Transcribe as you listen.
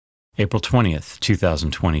April 20th,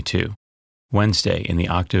 2022, Wednesday in the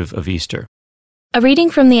octave of Easter. A reading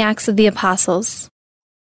from the Acts of the Apostles.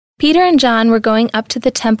 Peter and John were going up to the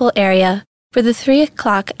temple area for the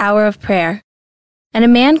 3:00 hour of prayer, and a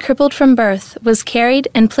man crippled from birth was carried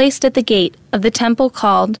and placed at the gate of the temple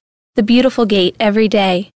called the Beautiful Gate every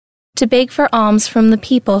day, to beg for alms from the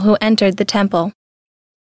people who entered the temple.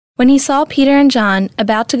 When he saw Peter and John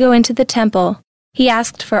about to go into the temple, he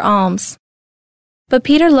asked for alms. But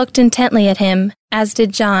Peter looked intently at him, as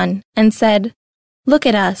did John, and said, "Look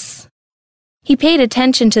at us." He paid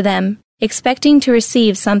attention to them, expecting to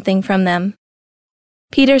receive something from them.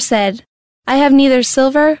 Peter said, "I have neither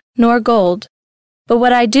silver nor gold, but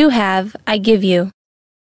what I do have I give you.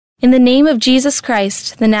 In the name of Jesus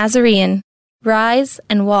Christ the Nazarene, rise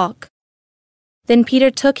and walk." Then Peter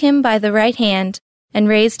took him by the right hand and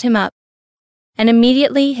raised him up, and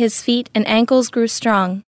immediately his feet and ankles grew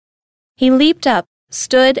strong. He leaped up,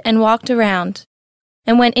 stood and walked around,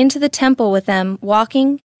 and went into the temple with them,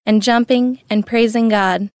 walking and jumping and praising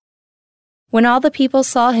God. When all the people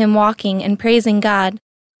saw him walking and praising God,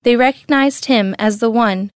 they recognized him as the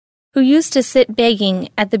one who used to sit begging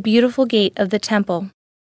at the Beautiful Gate of the temple,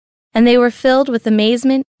 and they were filled with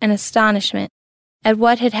amazement and astonishment at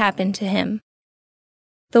what had happened to him.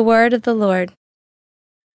 The word of the Lord.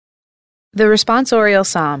 The responsorial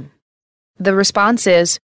psalm. The response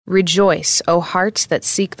is, "Rejoice, O hearts that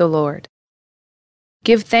seek the Lord.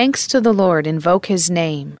 Give thanks to the Lord, invoke his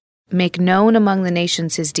name, make known among the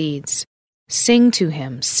nations his deeds. Sing to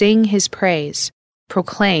him, sing his praise,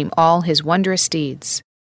 proclaim all his wondrous deeds.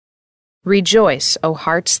 Rejoice, O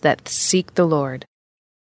hearts that seek the Lord.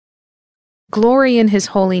 Glory in his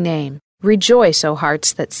holy name. Rejoice, O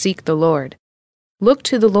hearts that seek the Lord. Look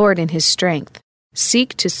to the Lord in his strength.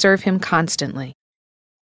 Seek to serve him constantly.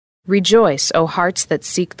 Rejoice, O hearts that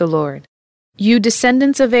seek the Lord. You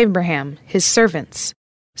descendants of Abraham, his servants,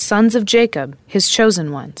 sons of Jacob, his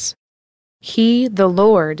chosen ones. He, the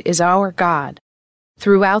Lord, is our God.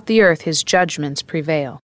 Throughout the earth his judgments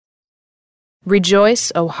prevail.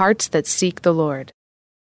 Rejoice, O hearts that seek the Lord.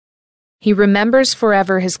 He remembers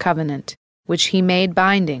forever his covenant, which he made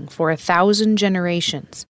binding for 1,000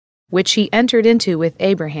 generations, which he entered into with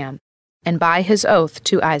Abraham, and by his oath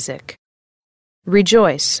to Isaac.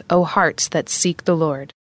 Rejoice, O hearts that seek the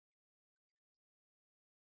Lord.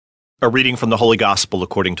 A reading from the Holy Gospel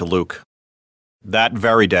according to Luke. That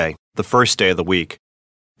very day, the first day of the week,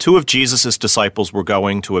 2 of Jesus' disciples were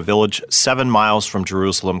going to a village 7 miles from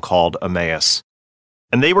Jerusalem called Emmaus,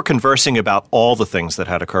 and they were conversing about all the things that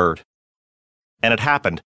had occurred. And it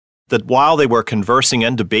happened that while they were conversing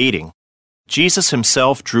and debating, Jesus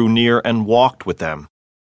himself drew near and walked with them,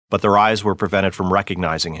 but their eyes were prevented from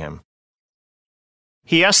recognizing him.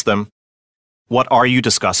 He asked them, "What are you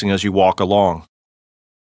discussing as you walk along?"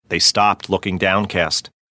 They stopped, looking downcast.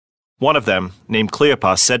 One of them, named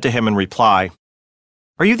Cleopas, said to him in reply,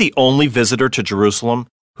 "Are you the only visitor to Jerusalem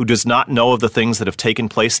who does not know of the things that have taken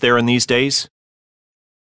place there in these days?"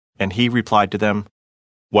 And he replied to them,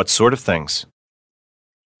 "What sort of things?"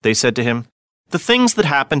 They said to him, "The things that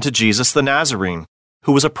happened to Jesus the Nazarene,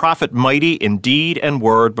 who was a prophet mighty in deed and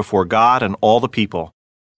word before God and all the people,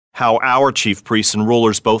 how our chief priests and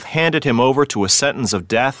rulers both handed him over to a sentence of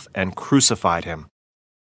death and crucified him.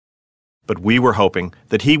 But we were hoping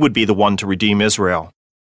that he would be the one to redeem Israel.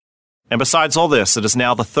 And besides all this, it is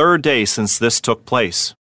now the 3rd day since this took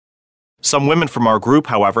place. Some women from our group,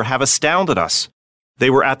 however, have astounded us. They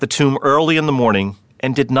were at the tomb early in the morning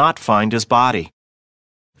and did not find his body.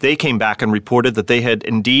 They came back and reported that they had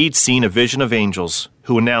indeed seen a vision of angels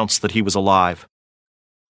who announced that he was alive.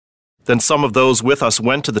 Then some of those with us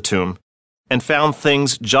went to the tomb and found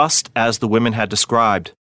things just as the women had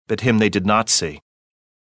described, but him they did not see."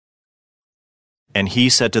 And he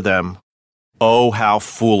said to them, "Oh, how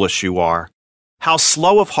foolish you are! How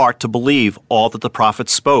slow of heart to believe all that the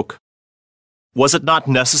prophets spoke! Was it not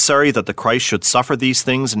necessary that the Christ should suffer these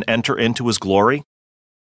things and enter into his glory?"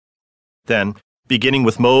 Then, beginning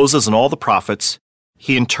with Moses and all the prophets,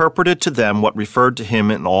 he interpreted to them what referred to him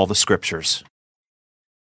in all the scriptures.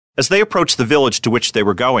 As they approached the village to which they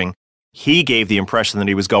were going, he gave the impression that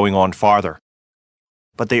he was going on farther.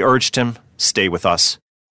 But they urged him, "Stay with us,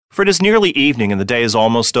 for it is nearly evening and the day is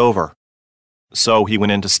almost over." So he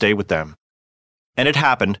went in to stay with them. And it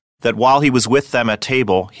happened that while he was with them at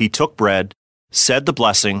table, he took bread, said the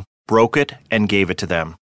blessing, broke it, and gave it to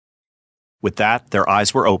them. With that, their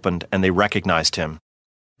eyes were opened, and they recognized him,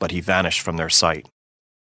 but he vanished from their sight.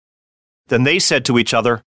 Then they said to each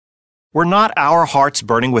other, "Were not our hearts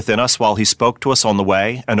burning within us while he spoke to us on the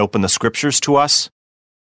way and opened the scriptures to us?"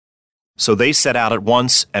 So they set out at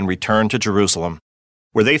once and returned to Jerusalem.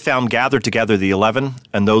 where they found gathered together the 11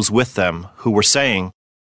 and those with them who were saying,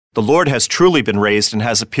 "The Lord has truly been raised and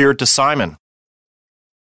has appeared to Simon."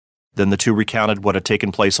 Then the two recounted what had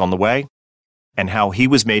taken place on the way and how he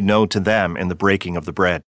was made known to them in the breaking of the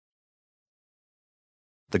bread.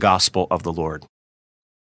 The Gospel of the Lord.